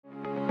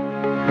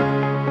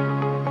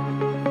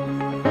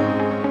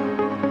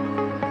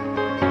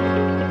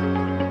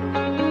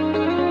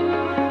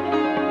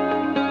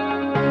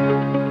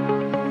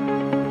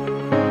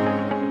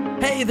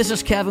Hey, this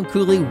is Kevin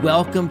Cooley.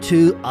 Welcome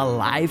to A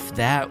Life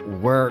That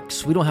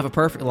Works. We don't have a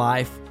perfect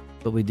life,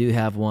 but we do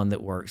have one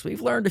that works.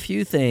 We've learned a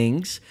few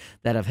things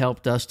that have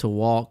helped us to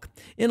walk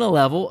in a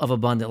level of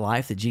abundant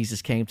life that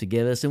Jesus came to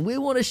give us, and we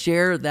want to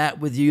share that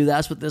with you.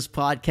 That's what this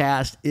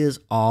podcast is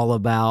all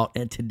about.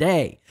 And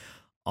today,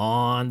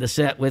 on the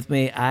set with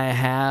me, I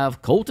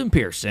have Colton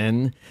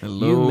Pearson.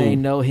 Hello. You may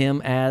know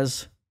him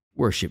as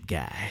Worship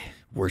Guy.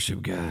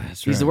 Worship guy.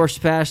 That's He's right. the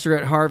worship pastor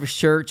at Harvest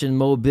Church in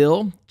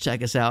Mobile.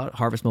 Check us out,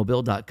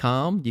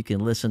 harvestmobile.com. You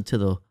can listen to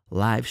the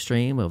live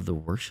stream of the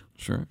worship.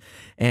 Sure.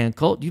 And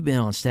Colt, you've been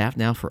on staff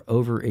now for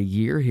over a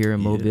year here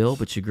in Mobile,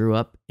 but you grew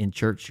up in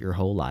church your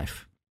whole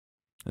life.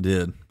 I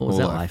did. What was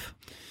Whole that life?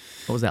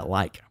 What was that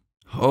like?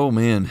 Oh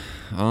man.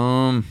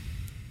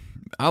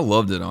 I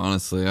loved it,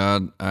 honestly.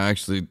 I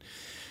actually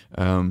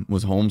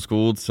was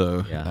homeschooled,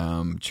 so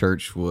Yeah.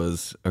 Church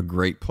was a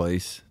great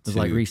place. It was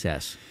like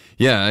recess.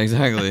 Yeah,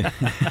 exactly.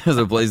 It was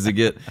a place to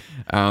get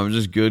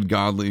just good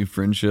godly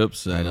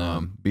friendships Right and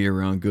on. be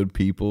around good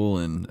people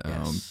and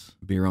Yes.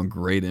 be around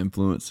great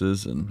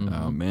influences, and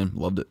man,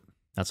 loved it.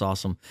 That's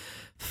awesome.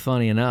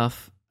 Funny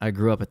enough, I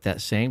grew up at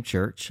that same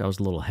church. I was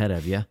a little ahead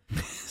of you.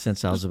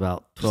 Since I was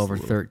about 12 or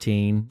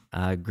 13,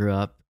 I grew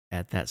up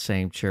at that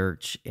same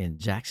church in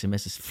Jackson,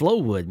 Mississippi,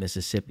 Flowood,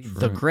 Mississippi,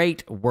 the right.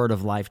 Great Word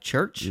of Life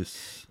Church.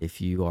 Yes. If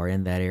you are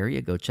in that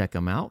area, go check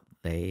them out.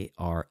 They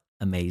are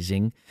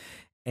amazing.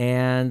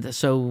 And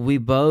so we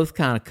both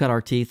kind of cut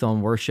our teeth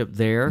on worship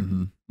there.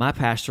 Mm-hmm. My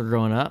pastor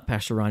growing up,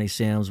 Pastor Ronnie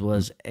Sims,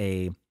 was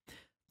a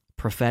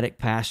prophetic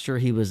pastor.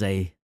 He was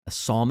a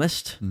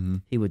psalmist. Mm-hmm.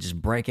 He would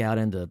just break out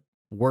into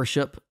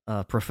worship,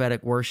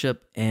 prophetic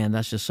worship, and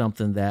that's just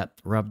something that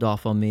rubbed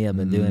off on me. I've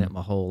been doing it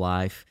my whole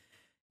life,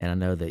 and I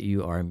know that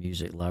you are a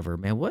music lover.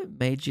 Man, what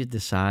made you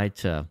decide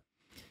to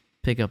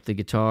pick up the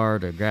guitar,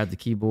 to grab the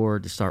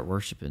keyboard, to start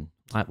worshiping?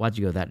 Why'd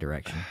you go that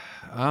direction?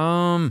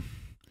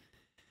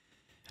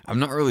 I'm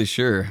not really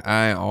sure.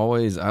 I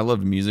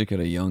loved music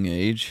at a young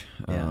age.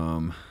 Yeah.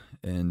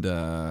 I mean,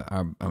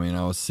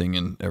 I was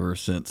singing ever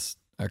since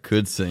I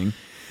could sing.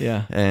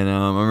 Yeah. And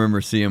I remember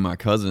seeing my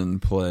cousin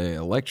play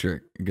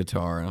electric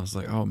guitar, and I was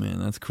like, "Oh man,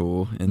 that's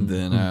cool." And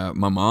then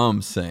my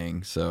mom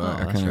sang, so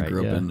I that's kind of right, grew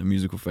up yeah. in a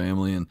musical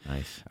family, and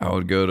Nice. I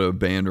would go to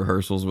band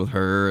rehearsals with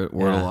her at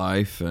Word Yeah. of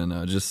Life,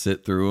 and just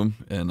sit through them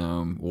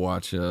and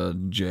watch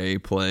Jay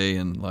play,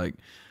 and like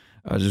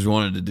I just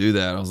wanted to do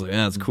that. I was like,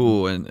 "Yeah, that's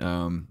cool."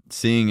 And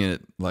seeing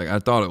it, like I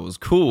thought it was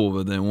cool,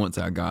 but then once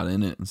I got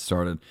in it and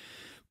started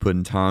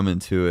putting time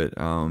into it,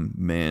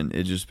 man,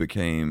 it just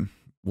became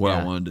what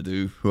Yeah. I wanted to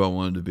do, who I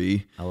wanted to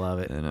be. I love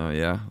it. And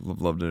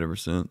loved it ever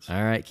since.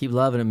 All right, keep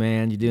loving it,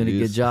 man. You're doing a good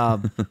Yes.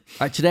 job. All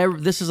right, today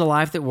this is a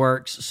life that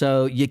works.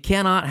 So you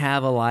cannot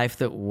have a life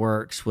that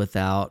works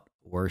without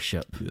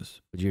worship.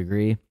 Yes, Would you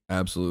agree?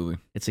 absolutely.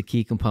 It's a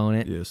key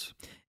component, Yes,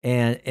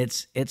 and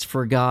it's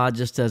for God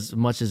just as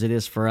much as it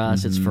is for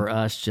us. It's Mhm. for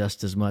us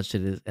just as much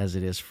as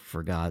it is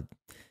for God.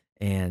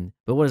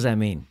 But what does that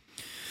mean?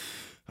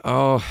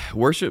 oh,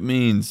 worship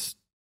means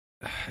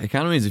it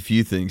kind of means a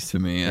few things to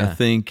me. Yeah. I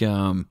think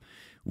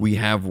we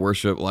have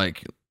worship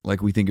like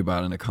we think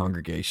about in a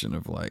congregation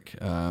of like,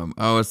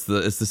 it's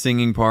the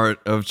singing part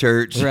of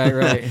church,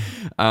 Right.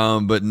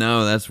 But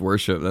no, that's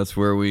worship. That's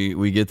where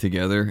we get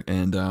together.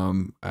 And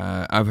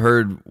I've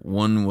heard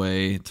one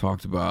way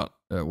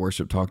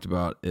worship talked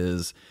about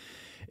is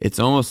it's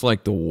almost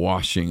like the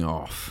washing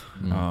off.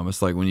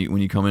 It's like when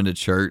you come into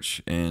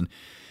church and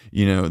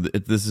you know,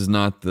 this is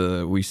not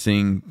we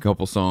sing a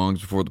couple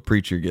songs before the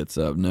preacher gets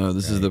up. No,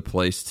 this is the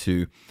place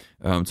to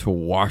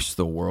wash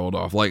the world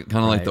off. Like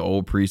kind of like Right. the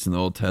old priests in the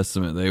Old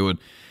Testament. They would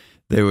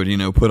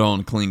put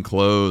on clean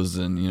clothes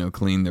and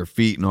clean their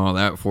feet and all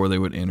that before they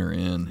would enter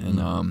in.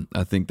 And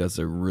I think that's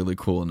a really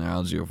cool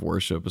analogy of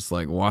worship. It's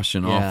like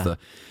washing off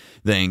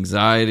the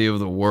anxiety of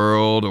the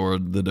world or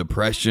the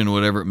depression,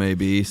 whatever it may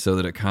be, so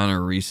that it kind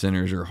of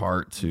recenters your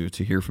heart to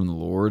hear from the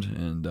Lord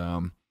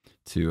and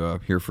to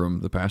hear from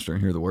the pastor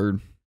and hear the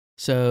word.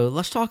 So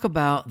let's talk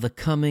about the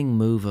coming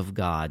move of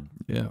God.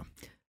 Yeah.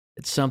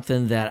 It's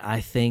something that I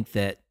think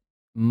that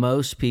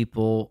most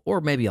people,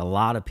 or maybe a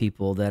lot of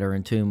people that are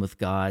in tune with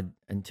God,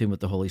 in tune with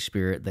the Holy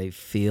Spirit, they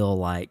feel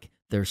like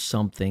there's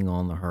something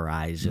on the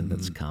horizon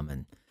that's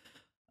coming.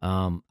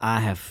 I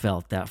have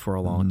felt that for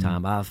a long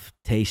time. I've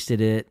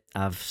tasted it.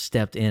 I've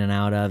stepped in and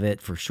out of it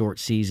for short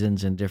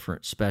seasons and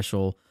different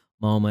special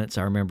moments.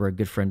 I remember a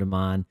good friend of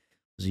mine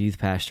was a youth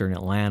pastor in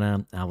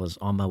Atlanta. I was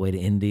on my way to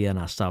India, and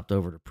I stopped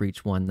over to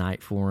preach one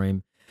night for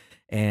him.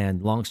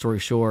 And long story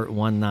short,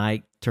 one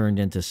night turned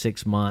into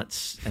 6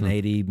 months. An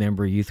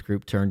 80-member youth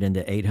group turned into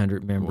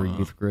 800-member Wow.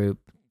 youth group.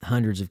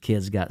 Hundreds of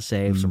kids got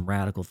saved. Some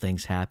radical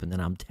things happened.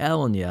 And I'm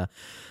telling you,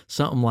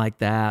 something like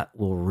that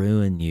will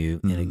ruin you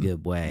in a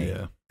good way.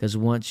 Yeah. Because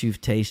once you've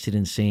tasted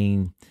and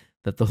seen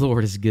that the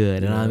Lord is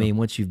good, and I mean,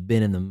 once you've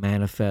been in the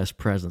manifest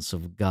presence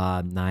of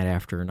God night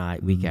after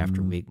night, week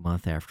after week,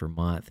 month after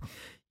month,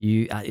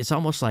 it's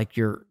almost like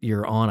you're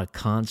on a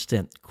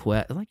constant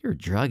quest, like you're a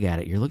drug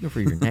addict. You're looking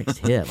for your next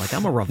hit. Like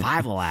I'm a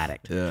revival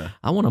addict. Yeah.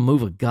 I want to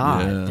move with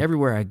God Yeah.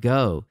 everywhere I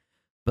go.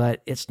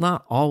 But it's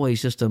not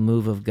always just a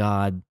move of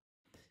God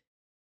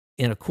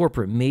in a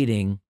corporate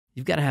meeting.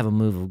 You've got to have a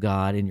move of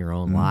God in your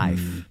own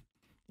life,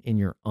 in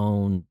your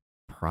own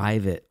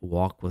private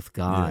walk with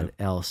God.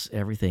 Else,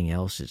 everything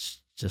else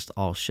is just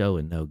all show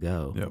and no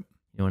go. Yep.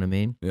 You know what I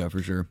mean? Yeah,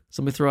 for sure.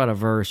 So let me throw out a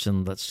verse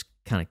and let's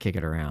kind of kick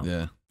it around.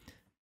 Yeah.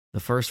 The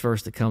first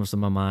verse that comes to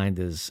my mind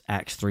is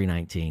Acts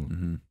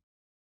 3:19.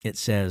 It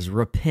says,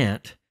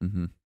 repent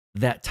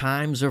that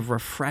times of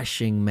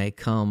refreshing may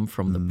come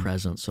from the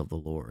presence of the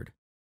Lord.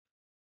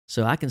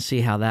 So I can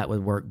see how that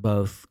would work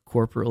both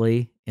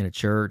corporately in a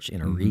church,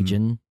 in a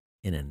region,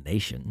 in a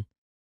nation.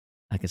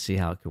 I can see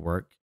how it could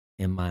work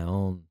in my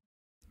own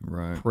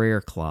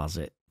prayer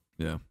closet.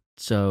 Yeah.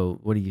 So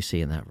what do you see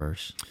in that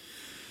verse?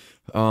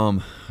 I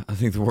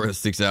think the word that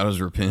sticks out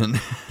is repent.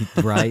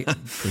 Right,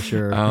 for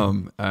sure.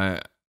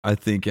 I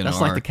think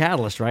that's like the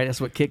catalyst, right? That's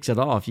what kicks it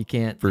off. You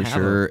can't for have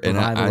sure. a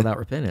revival without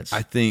repentance.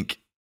 I think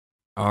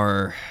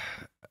I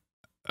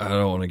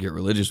don't want to get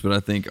religious, but I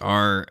think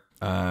our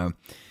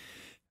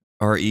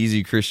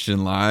easy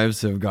Christian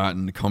lives have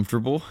gotten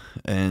comfortable,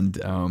 and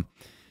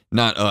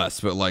not us,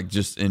 but like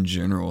just in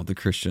general, the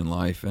Christian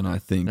life. And I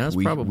think that's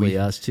probably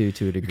us too,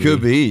 to a degree.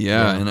 Could be,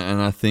 yeah. And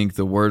I think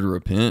the word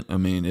repent, I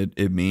mean,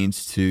 it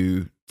means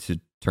to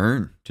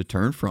turn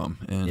from.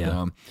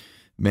 And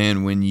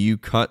man, when you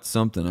cut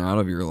something out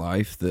of your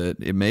life that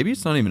maybe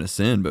it's not even a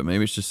sin, but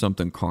maybe it's just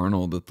something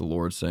carnal that the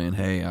Lord's saying,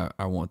 hey,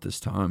 I want this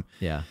time.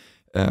 Yeah.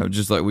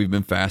 Just like we've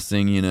been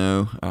fasting,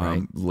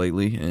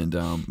 lately. And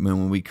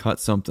when we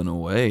cut something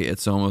away,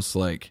 it's almost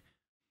like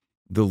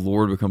the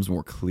Lord becomes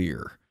more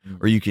clear,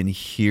 or you can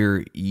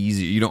hear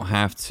easier. You don't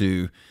have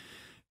to,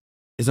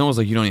 it's almost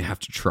like you don't even have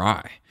to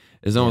try.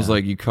 It's almost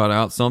like you cut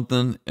out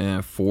something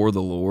for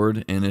the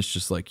Lord, and it's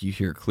just like you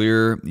hear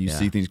clear, you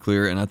see things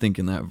clear. And I think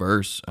in that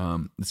verse,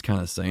 it's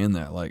kind of saying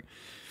that, like,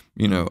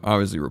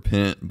 obviously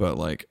repent, but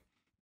like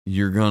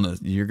you're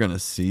gonna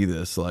see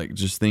this, like,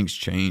 just things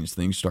change,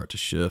 things start to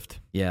shift.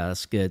 Yeah,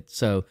 that's good.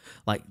 So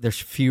like there's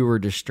fewer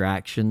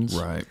distractions,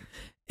 right?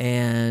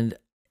 And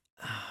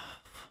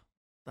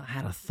I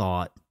had a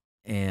thought,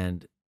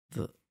 and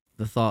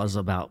the thought is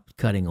about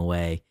cutting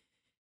away.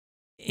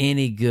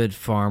 Any good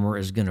farmer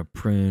is going to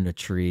prune a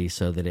tree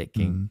so that it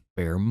can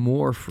bear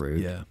more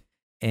fruit. Yeah.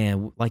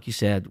 And like you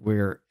said,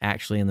 we're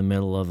actually in the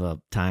middle of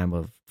a time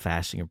of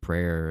fasting and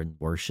prayer and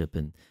worship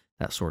and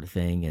that sort of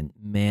thing. And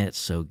man, it's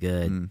so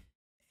good.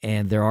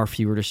 And there are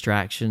fewer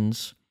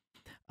distractions.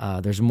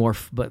 There's more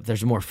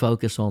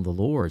focus on the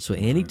Lord. So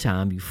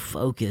anytime you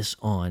focus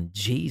on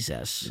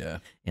Jesus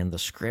and the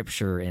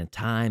Scripture and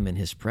time in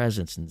His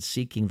presence and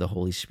seeking the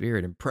Holy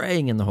Spirit and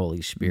praying in the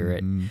Holy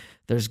Spirit,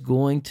 there's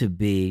going to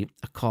be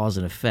a cause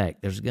and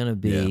effect. There's going to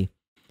be,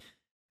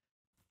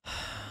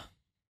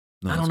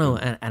 I don't know,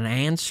 an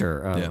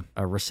answer,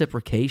 a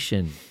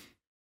reciprocation,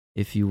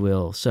 if you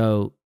will.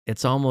 So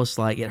it's almost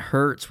like it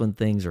hurts when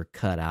things are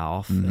cut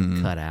off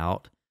and cut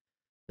out.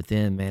 But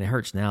then, man, it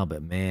hurts now,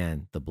 but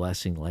man, the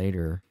blessing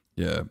later.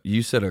 Yeah.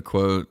 You said a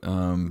quote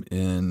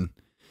in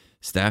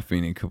staff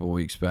meeting a couple of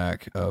weeks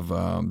back of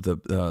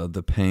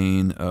the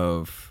pain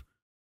of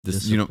this,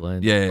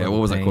 discipline. What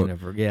was that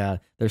quote?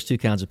 There's two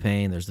kinds of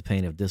pain. There's the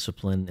pain of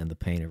discipline and the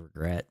pain of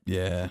regret.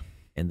 Yeah.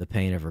 And the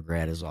pain of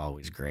regret is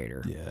always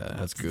greater. Yeah,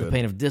 that's good. The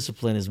pain of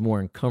discipline is more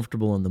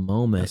uncomfortable in the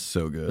moment. That's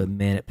so good. But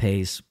man, it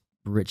pays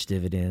rich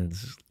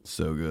dividends.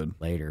 So good.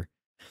 Later.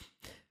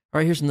 All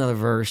right, here's another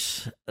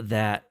verse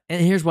and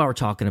here's why we're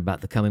talking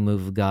about the coming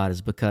move of God,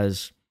 is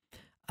because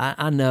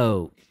I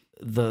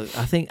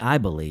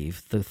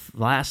believe the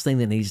last thing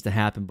that needs to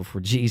happen before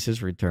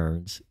Jesus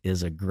returns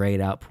is a great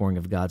outpouring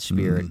of God's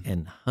Spirit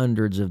and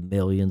hundreds of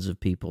millions of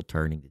people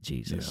turning to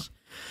Jesus. Yeah.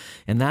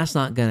 And that's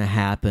not going to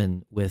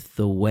happen with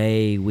the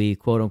way we,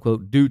 quote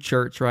unquote, do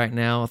church right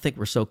now. I think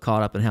we're so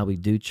caught up in how we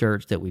do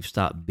church that we've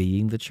stopped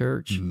being the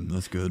church.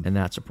 That's good. And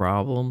that's a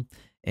problem.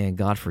 And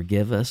God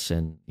forgive us,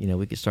 and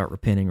we could start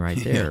repenting right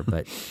there.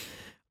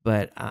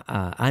 But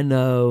I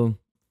know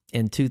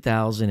in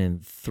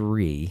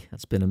 2003,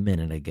 that's been a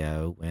minute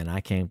ago, when I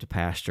came to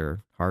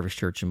pastor Harvest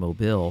Church in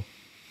Mobile,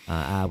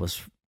 I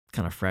was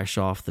kind of fresh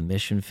off the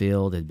mission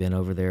field, had been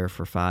over there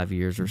for 5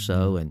 years or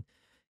so, and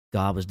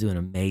God was doing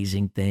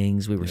amazing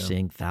things. We were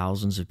seeing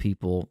thousands of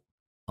people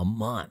a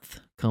month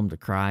come to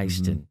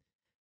Christ, and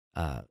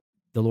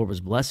the Lord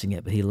was blessing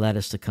it, but He led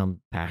us to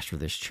come pastor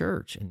this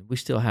church. And we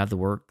still have the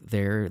work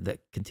there that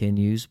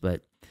continues.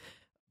 But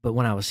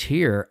when I was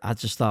here, I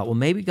just thought, well,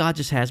 maybe God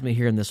just has me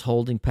here in this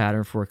holding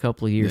pattern for a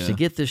couple of years to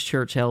get this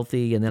church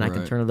healthy, and then I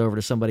can turn it over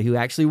to somebody who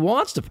actually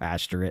wants to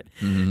pastor it,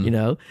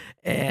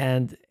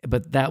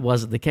 But that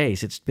wasn't the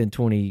case. It's been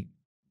 20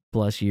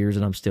 plus years,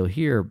 and I'm still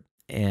here,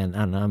 and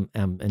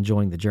I'm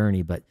enjoying the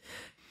journey. But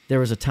there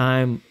was a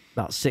time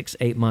about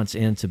 6-8 months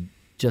into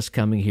just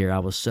coming here, I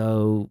was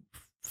so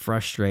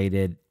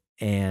frustrated,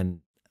 and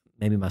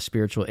maybe my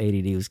spiritual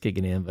ADD was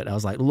kicking in, but I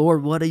was like,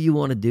 Lord, what do you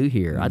want to do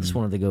here? I just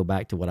wanted to go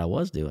back to what I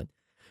was doing.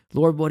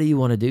 Lord, what do you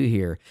want to do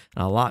here?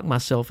 And I locked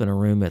myself in a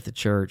room at the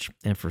church,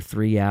 and for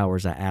 3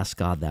 hours, I asked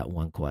God that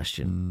one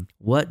question.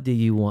 What do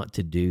you want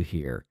to do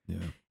here? Yeah.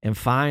 And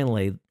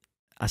finally,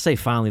 I say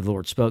finally the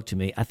Lord spoke to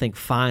me. I think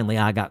finally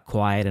I got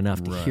quiet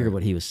enough to hear Right.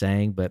 what he was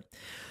saying. But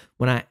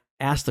when I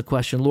asked the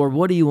question, Lord,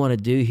 what do you want to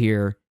do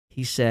here?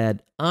 He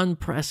said,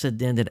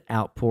 unprecedented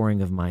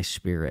outpouring of my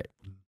Spirit,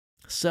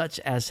 such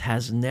as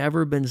has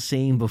never been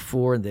seen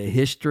before in the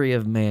history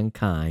of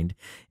mankind,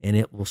 and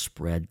it will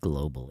spread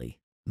globally.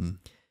 Mm.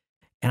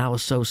 And I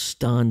was so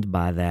stunned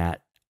by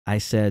that. I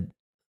said,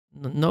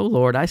 no,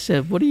 Lord. I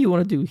said, what do you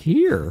want to do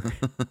here?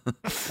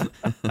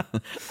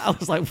 I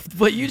was like,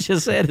 what you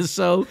just said is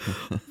so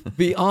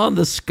beyond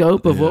the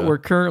scope of what Yeah. we're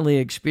currently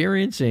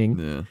experiencing.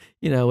 Yeah.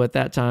 You know, at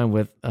that time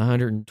with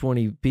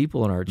 120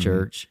 people in our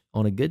church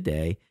on a good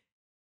day.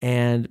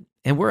 And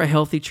we're a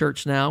healthy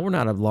church now. We're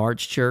not a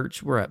large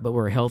church, but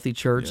we're a healthy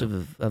church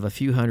of a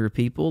few hundred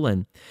people.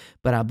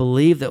 But I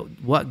believe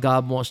that what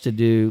God wants to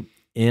do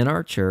in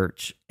our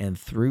church and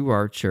through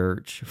our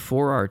church,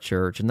 for our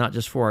church, and not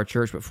just for our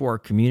church, but for our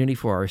community,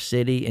 for our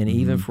city, and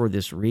even for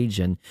this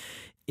region,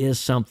 is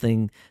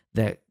something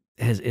that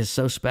is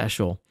so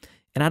special.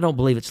 And I don't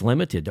believe it's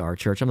limited to our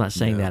church. I'm not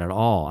saying that at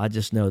all. I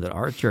just know that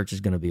our church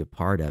is going to be a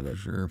part of it.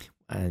 Sure.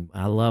 And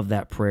I love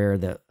that prayer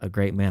that a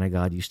great man of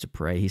God used to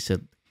pray. He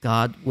said,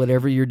 God,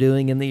 whatever you're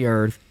doing in the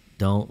earth,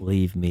 don't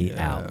leave me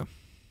out.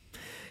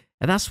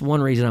 And that's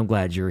one reason I'm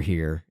glad you're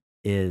here,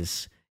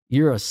 is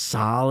you're a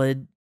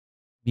solid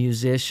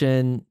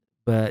musician,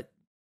 but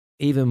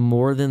even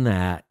more than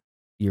that,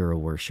 you're a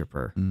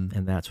worshiper.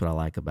 And that's what I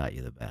like about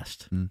you the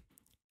best.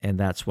 And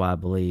that's why I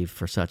believe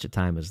for such a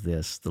time as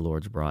this, the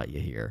Lord's brought you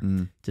here,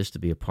 just to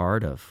be a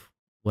part of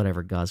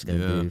whatever God's going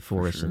to do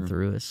for us and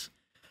through us.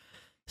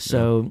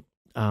 So,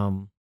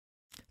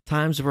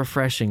 times of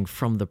refreshing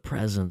from the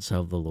presence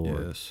of the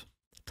Lord. Yes.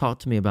 Talk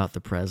to me about the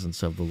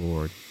presence of the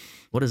Lord.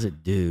 What does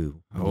it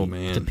do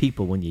to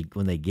people when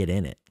they get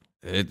in it?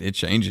 It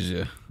changes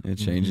you. It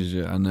changes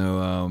you. I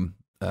know.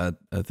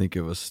 I think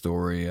of a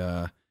story.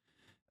 I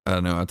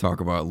don't know. I talk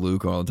about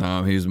Luke all the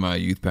time. He's my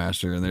youth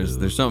pastor, and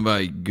there's something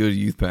about good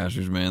youth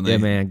pastors, man. They,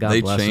 man, God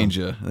they bless change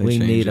them. you. We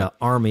need an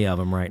army of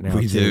them right now.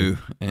 We too. do,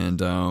 and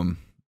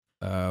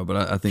but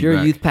I think if you're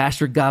back, a youth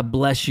pastor, God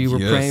bless you.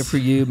 We're praying for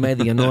you. May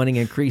the anointing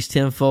increase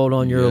tenfold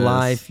on your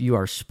life. You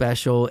are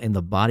special, and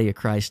the body of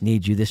Christ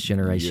needs you. This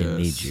generation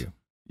needs you.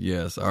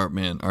 Yes,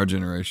 our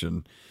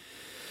generation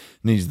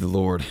needs the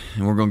Lord,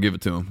 and we're gonna give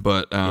it to him.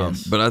 But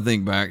but I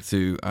think back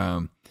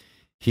to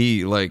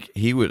he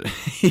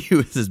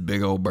was this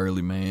big old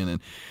burly man,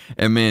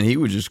 and man, he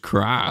would just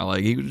cry.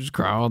 Like, he would just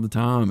cry all the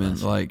time,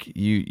 and like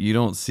you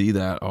don't see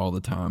that all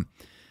the time.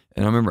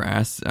 And I remember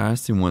I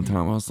asked him one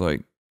time, I was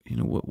like,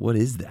 what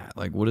is that?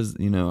 Like, what is,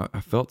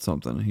 I felt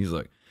something. And he's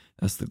like,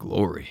 that's the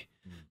glory.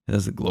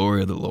 That's the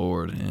glory of the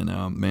Lord. And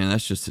man,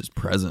 that's just his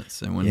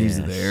presence. And when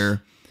he's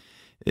there,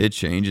 it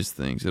changes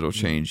things. It'll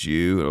change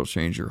you. It'll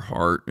change your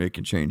heart. It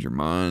can change your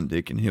mind.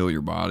 It can heal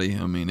your body.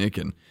 I mean,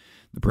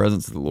 the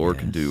presence of the Lord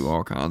can do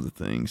all kinds of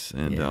things.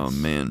 And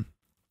man,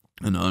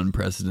 an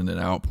unprecedented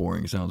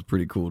outpouring sounds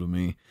pretty cool to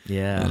me.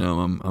 Yeah. And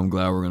I'm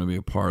glad we're going to be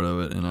a part of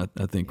it. And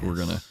I think we're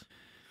going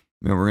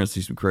to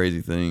see some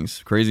crazy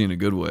things, crazy in a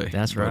good way.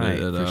 That's right,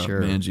 for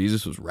sure. Man,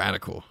 Jesus was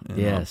radical.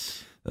 And,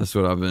 that's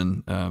what I've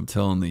been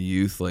telling the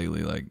youth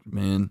lately. Like,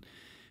 man,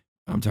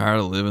 I'm tired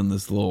of living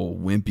this little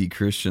wimpy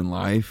Christian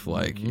life.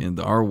 Like, and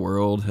our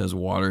world has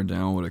watered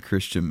down what a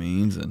Christian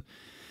means. And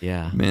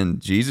man,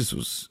 Jesus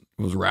was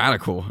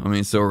radical. I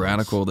mean, so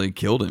radical they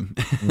killed him.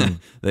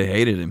 They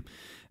hated him.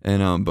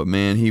 And but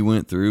man, he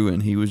went through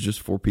and he was just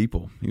for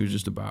people. He was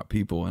just about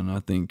people. And I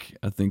think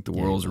the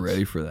world's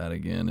ready for that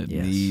again.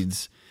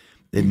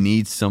 It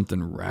needs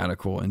something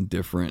radical and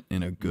different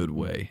in a good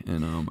way.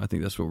 And I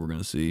think that's what we're going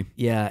to see.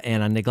 Yeah.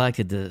 And I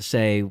neglected to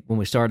say when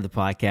we started the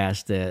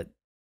podcast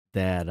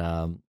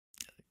that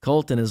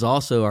Colton is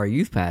also our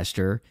youth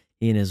pastor.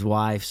 He and his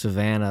wife,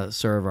 Savannah,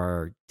 serve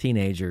our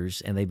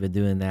teenagers, and they've been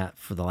doing that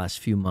for the last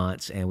few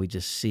months. And we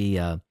just see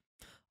a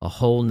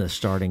wholeness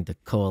starting to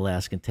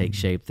coalesce and take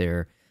shape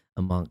there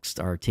amongst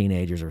our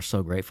teenagers. Are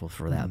so grateful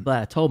for that.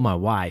 But I told my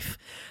wife,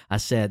 I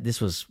said, this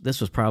was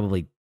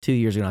probably 2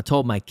 years ago. And I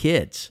told my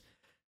kids,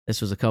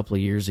 this was a couple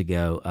of years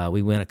ago.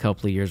 We went a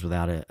couple of years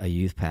without a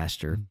youth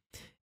pastor.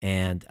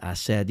 And I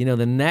said,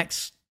 the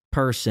next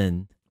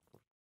person,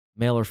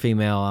 male or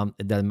female,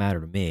 it doesn't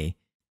matter to me.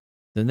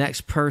 The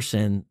next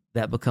person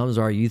that becomes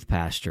our youth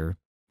pastor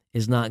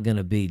is not going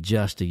to be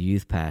just a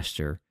youth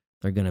pastor.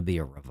 They're going to be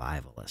a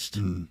revivalist.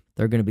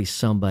 They're going to be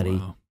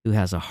somebody who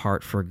has a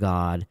heart for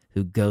God,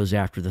 who goes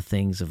after the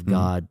things of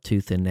God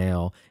tooth and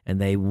nail, and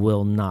they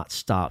will not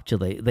stop till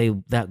they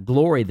that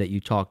glory that you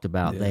talked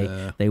about.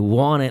 They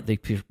want it.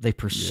 They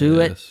pursue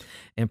it,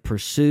 and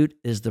pursuit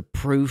is the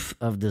proof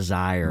of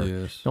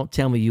desire. Don't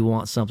tell me you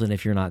want something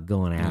if you're not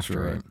going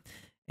after it.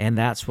 And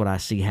that's what I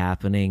see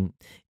happening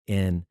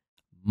in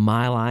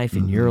my life,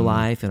 in your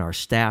life, in our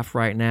staff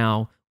right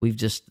now. We've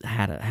just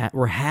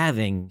we're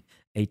having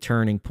a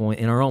turning point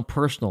in our own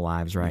personal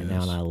lives right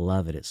now, and I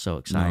love it. It's so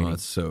exciting. No,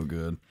 that's so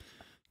good.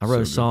 I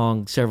wrote a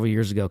song several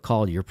years ago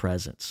called Your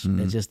Presence.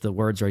 It's just the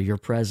words are your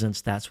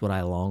presence. That's what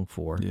I long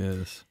for.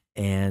 Yes.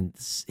 and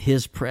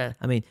his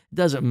I mean, it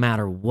doesn't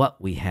matter what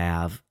we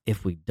have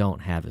if we don't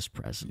have his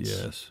presence.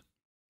 Yes,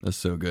 that's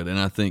so good. And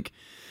I think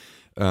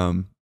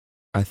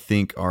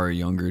our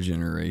younger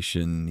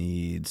generation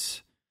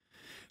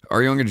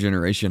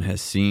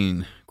has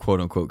seen quote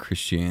unquote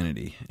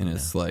Christianity, and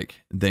it's like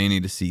they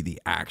need to see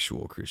the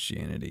actual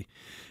Christianity,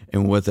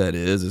 and what that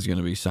is going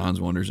to be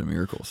signs, wonders, and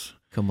miracles.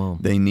 Come on.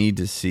 They need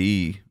to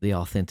see the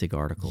authentic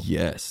article.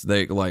 Yes,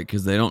 they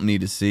because they don't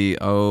need to see.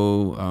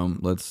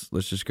 Let's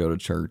just go to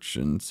church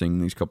and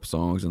sing these couple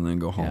songs and then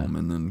go home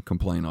and then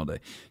complain all day.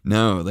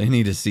 No, they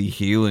need to see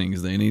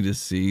healings. They need to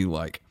see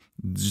like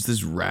just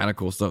this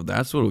radical stuff.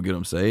 That's what will get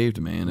them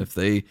saved, man. If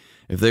they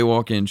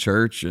walk in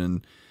church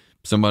and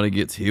somebody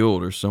gets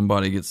healed or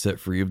somebody gets set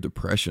free of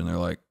depression, they're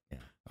like,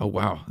 oh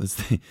wow, this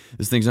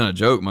thing's not a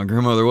joke. My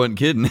grandmother wasn't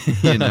kidding,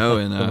 you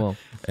know.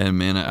 And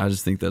man, I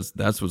just think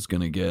that's what's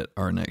going to get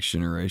our next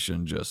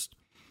generation just.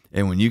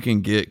 And when you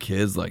can get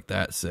kids like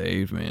that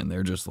saved, man,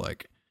 they're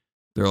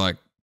like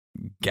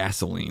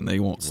gasoline. They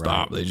won't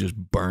stop. They just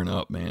burn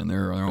up, man.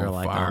 They're on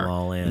like fire. I'm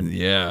all in.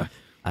 Yeah.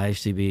 I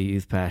used to be a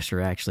youth pastor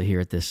actually here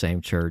at this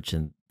same church,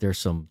 and there's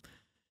some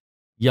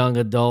young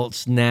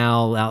adults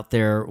now out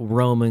there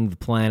roaming the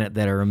planet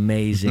that are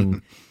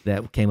amazing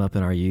that came up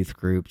in our youth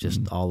group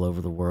just all over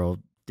the world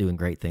doing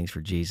great things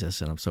for Jesus,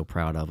 and I'm so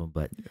proud of them.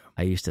 But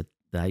I used to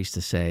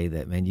say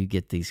that, man, you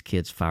get these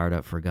kids fired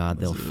up for God,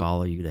 they'll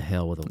follow you to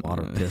hell with a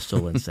water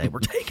pistol and say, we're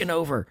taking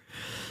over.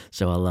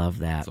 So I love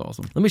that. That's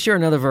awesome. Let me share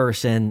another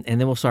verse, and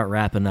then we'll start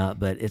wrapping up.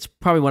 But it's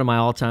probably one of my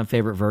all-time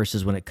favorite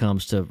verses when it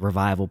comes to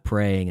revival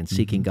praying and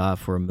seeking God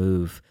for a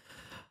move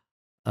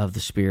of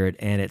the Spirit.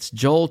 And it's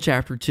Joel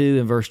chapter 2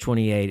 and verse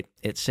 28.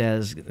 It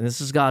says, and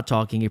this is God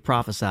talking, he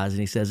prophesies, and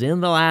he says,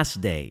 in the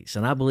last days,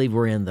 and I believe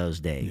we're in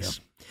those days,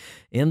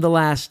 in the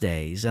last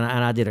days, and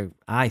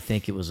I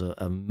think it was an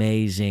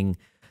amazing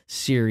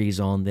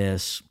series on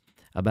this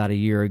about a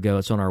year ago.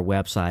 It's on our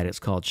website. It's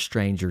called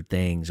Stranger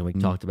Things, and we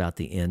talked about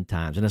the end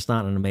times. And it's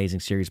not an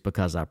amazing series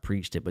because I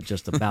preached it, but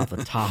just about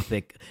the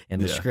topic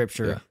and the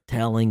scripture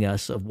telling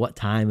us of what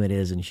time it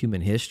is in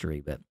human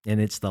history.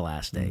 And it's the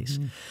last days.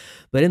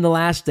 But in the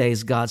last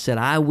days, God said,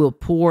 I will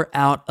pour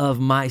out of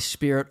my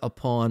Spirit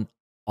upon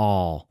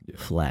all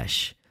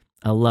flesh.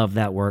 I love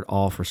that word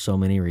all for so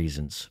many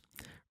reasons.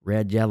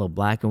 Red, yellow,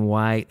 black, and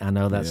white. I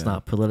know that's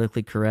not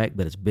politically correct,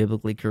 but it's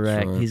biblically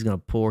correct. Sure. He's going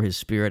to pour his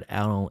Spirit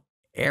out on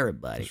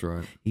everybody. That's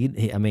right.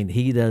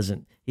 He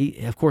doesn't.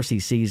 Of course, he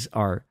sees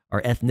our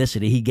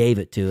ethnicity. He gave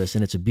it to us,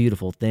 and it's a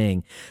beautiful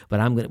thing. But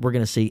we're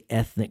going to see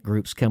ethnic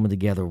groups coming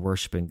together,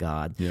 worshiping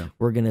God. Yeah.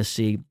 We're going to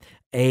see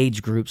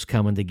age groups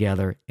coming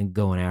together and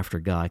going after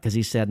God, because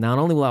he said, not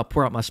only will I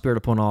pour out my Spirit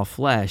upon all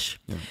flesh,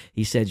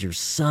 he said, your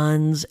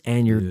sons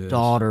and your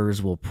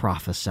daughters will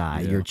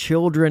prophesy, your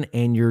children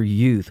and your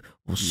youth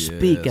will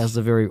speak as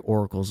the very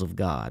oracles of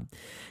God.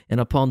 And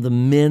upon the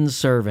men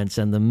servants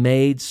and the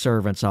maid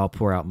servants, I'll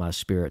pour out my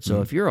Spirit.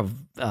 So if you're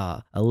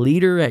a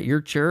leader at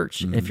your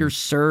church, if you're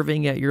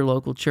serving at your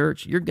local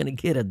church, you're going to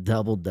get a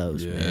double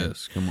dose, man.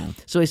 Yes, come on.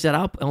 So he said,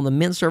 on the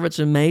men servants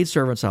and maid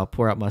servants, I'll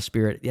pour out my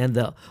Spirit. And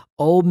the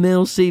old men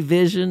will see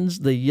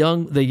visions, the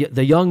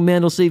young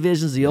men will see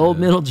visions, the old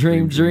men will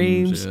dream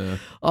dreams. Yeah.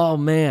 Oh,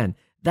 man.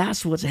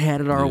 That's what's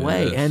headed our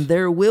way. And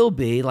there will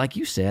be, like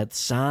you said,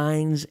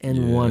 signs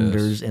and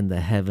wonders in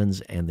the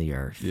heavens and the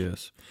earth.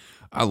 Yes.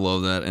 I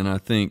love that. And I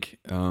think,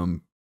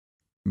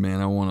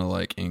 man, I want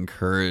to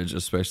encourage,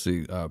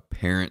 especially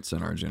parents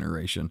in our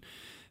generation.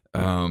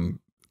 We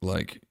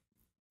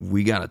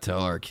got to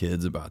tell our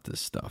kids about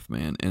this stuff,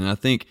 man. And I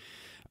think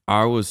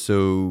I was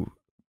so,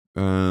 I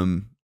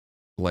don't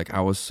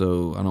want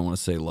to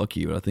say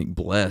lucky, but I think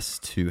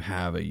blessed to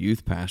have a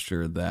youth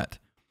pastor that,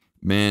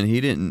 man, he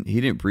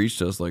didn't preach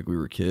to us like we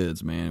were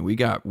kids, man. We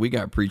got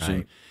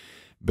preaching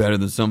better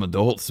than some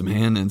adults,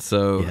 man. And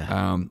so,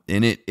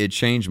 and it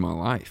changed my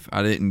life.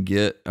 I didn't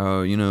get,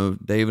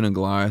 David and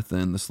Goliath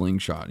and the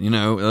slingshot,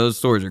 those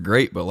stories are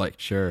great, but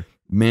sure,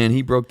 man,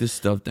 he broke this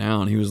stuff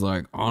down. He was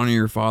like, honor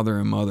your father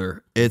and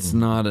mother. It's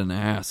not an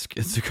ask,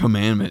 it's a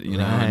commandment, know,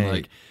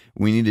 and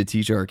we need to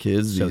teach our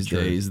kids these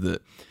days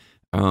that,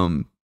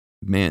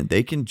 man,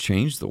 they can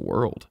change the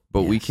world,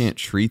 but we can't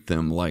treat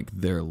them like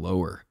they're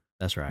lower.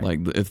 That's right.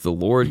 If the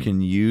Lord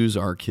can use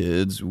our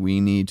kids, we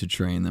need to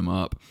train them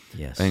up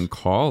and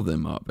call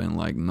them up and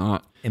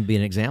and be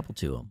an example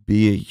to them.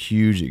 Be a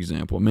huge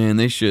example. Man,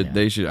 they should,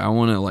 I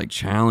want to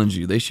challenge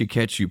you. They should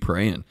catch you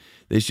praying.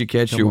 They should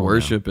catch you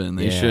worshiping.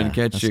 They shouldn't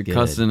catch you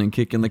cussing and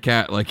kicking the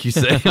cat, like you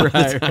say.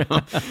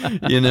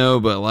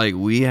 But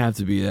we have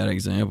to be that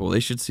example. They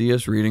should see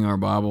us reading our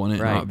Bible and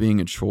it not being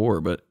a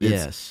chore, but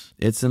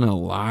it's an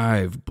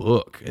alive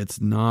book. It's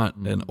not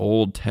an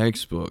old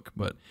textbook,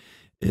 but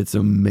it's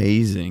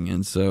amazing.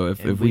 And so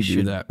if we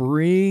do that,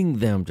 bring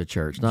them to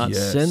church, not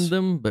send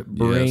them, but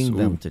bring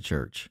them to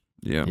church.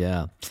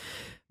 Yeah.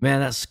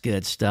 Man, that's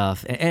good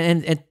stuff.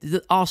 And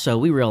also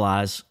we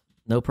realize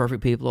no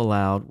perfect people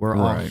allowed. We're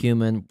all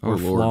human. We're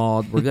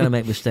flawed. We're going to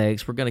make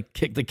mistakes. We're going to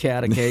kick the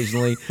cat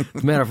occasionally,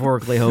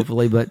 metaphorically,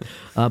 hopefully. But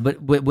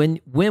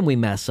when we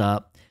mess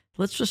up,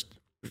 let's just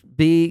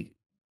be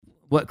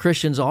what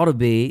Christians ought to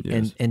be,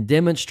 Yes. and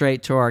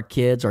demonstrate to our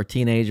kids, our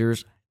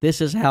teenagers,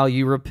 this is how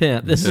you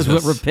repent. This is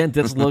what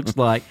repentance looks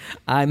like.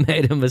 I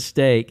made a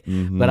mistake,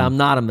 but I'm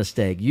not a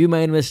mistake. You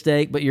made a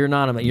mistake, but you're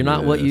not you're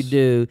not what you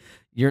do.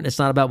 It's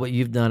not about what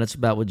you've done. It's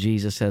about what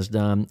Jesus has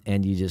done,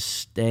 and you just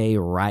stay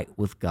right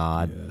with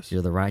God. Yes.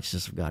 You're the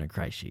righteousness of God in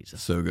Christ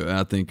Jesus. So good.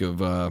 I think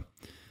of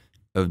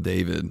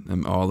David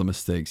and all the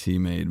mistakes he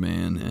made,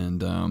 man,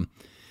 and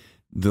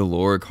the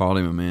Lord called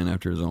him a man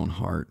after his own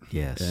heart.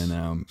 Yes.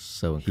 And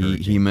so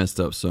encouraging. he messed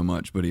up so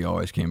much, but he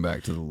always came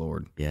back to the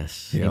Lord.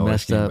 Yes. He He always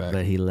messed came up, back.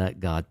 but he let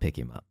God pick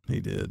him up. He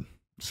did.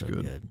 So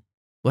Good. good.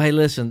 Well, hey,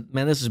 listen,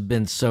 man, this has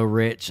been so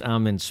rich.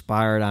 I'm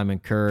inspired. I'm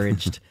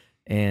encouraged.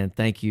 And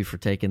thank you for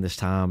taking this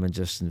time and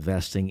just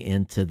investing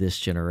into this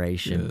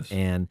generation. Yes.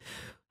 And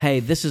hey,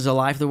 this is a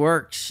life that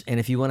works. And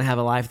if you want to have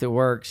a life that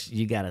works,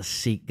 you got to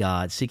seek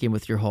God, seek Him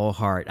with your whole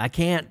heart. I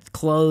can't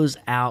close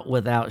out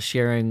without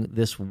sharing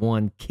this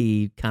one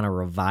key kind of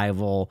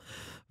revival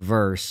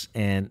verse.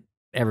 And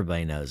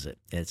everybody knows it.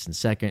 It's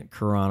in 2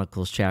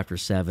 Chronicles chapter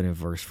 7 and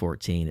verse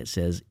 14. It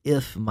says,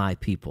 if my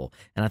people,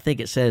 and I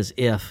think it says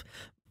if,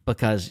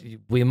 because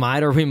we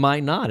might or we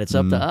might not. It's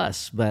up to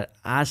us. But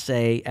I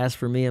say, as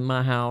for me and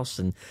my house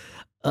and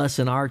us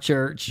in our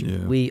church,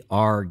 we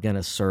are going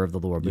to serve the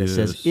Lord. But it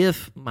says,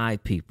 if my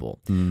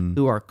people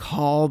who are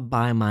called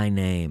by my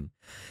name,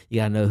 you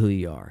got to know who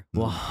you are,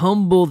 will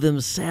humble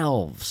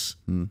themselves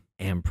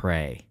and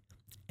pray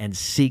and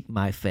seek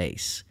my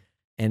face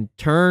and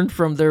turn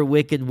from their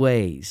wicked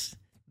ways,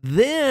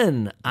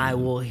 then I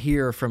will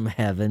hear from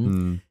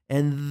heaven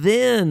and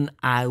then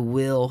I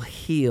will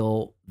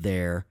heal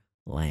their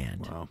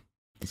land. Wow.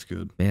 That's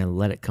good. Man,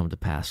 let it come to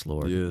pass,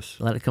 Lord. Yes.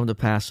 Let it come to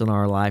pass in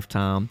our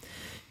lifetime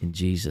in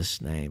Jesus'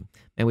 name.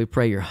 And we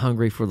pray you're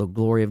hungry for the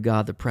glory of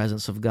God, the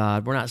presence of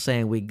God. We're not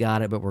saying we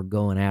got it, but we're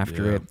going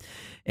after it.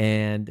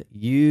 And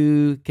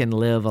you can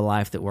live a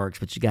life that works,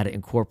 but you got to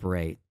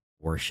incorporate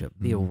worship.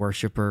 Be a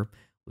worshiper.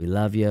 We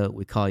love you.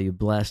 We call you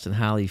blessed and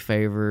highly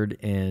favored.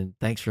 And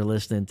thanks for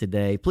listening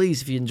today.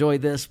 Please, if you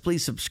enjoyed this,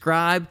 please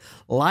subscribe,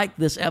 like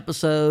this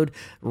episode,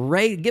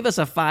 give us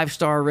a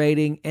 5-star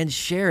rating, and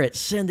share it.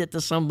 Send it to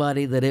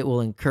somebody that it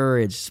will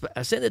encourage.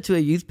 Send it to a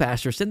youth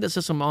pastor. Send it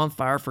to some on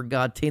fire for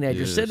God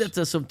teenagers. Yes. Send it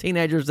to some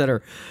teenagers that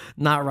are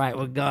not right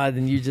with God,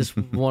 and you just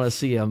want to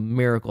see a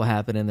miracle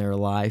happen in their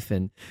life.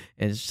 And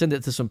send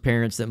it to some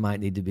parents that might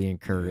need to be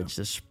encouraged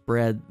to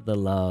spread the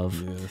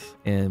love. Yes.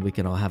 And we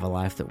can all have a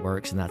life that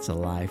works, and that's a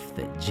life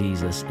that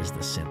Jesus is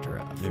the center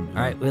of. Amen.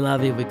 All right, we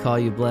love you. We call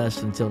you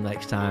blessed. Until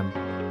next time,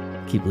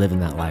 keep living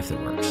that life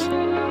that works.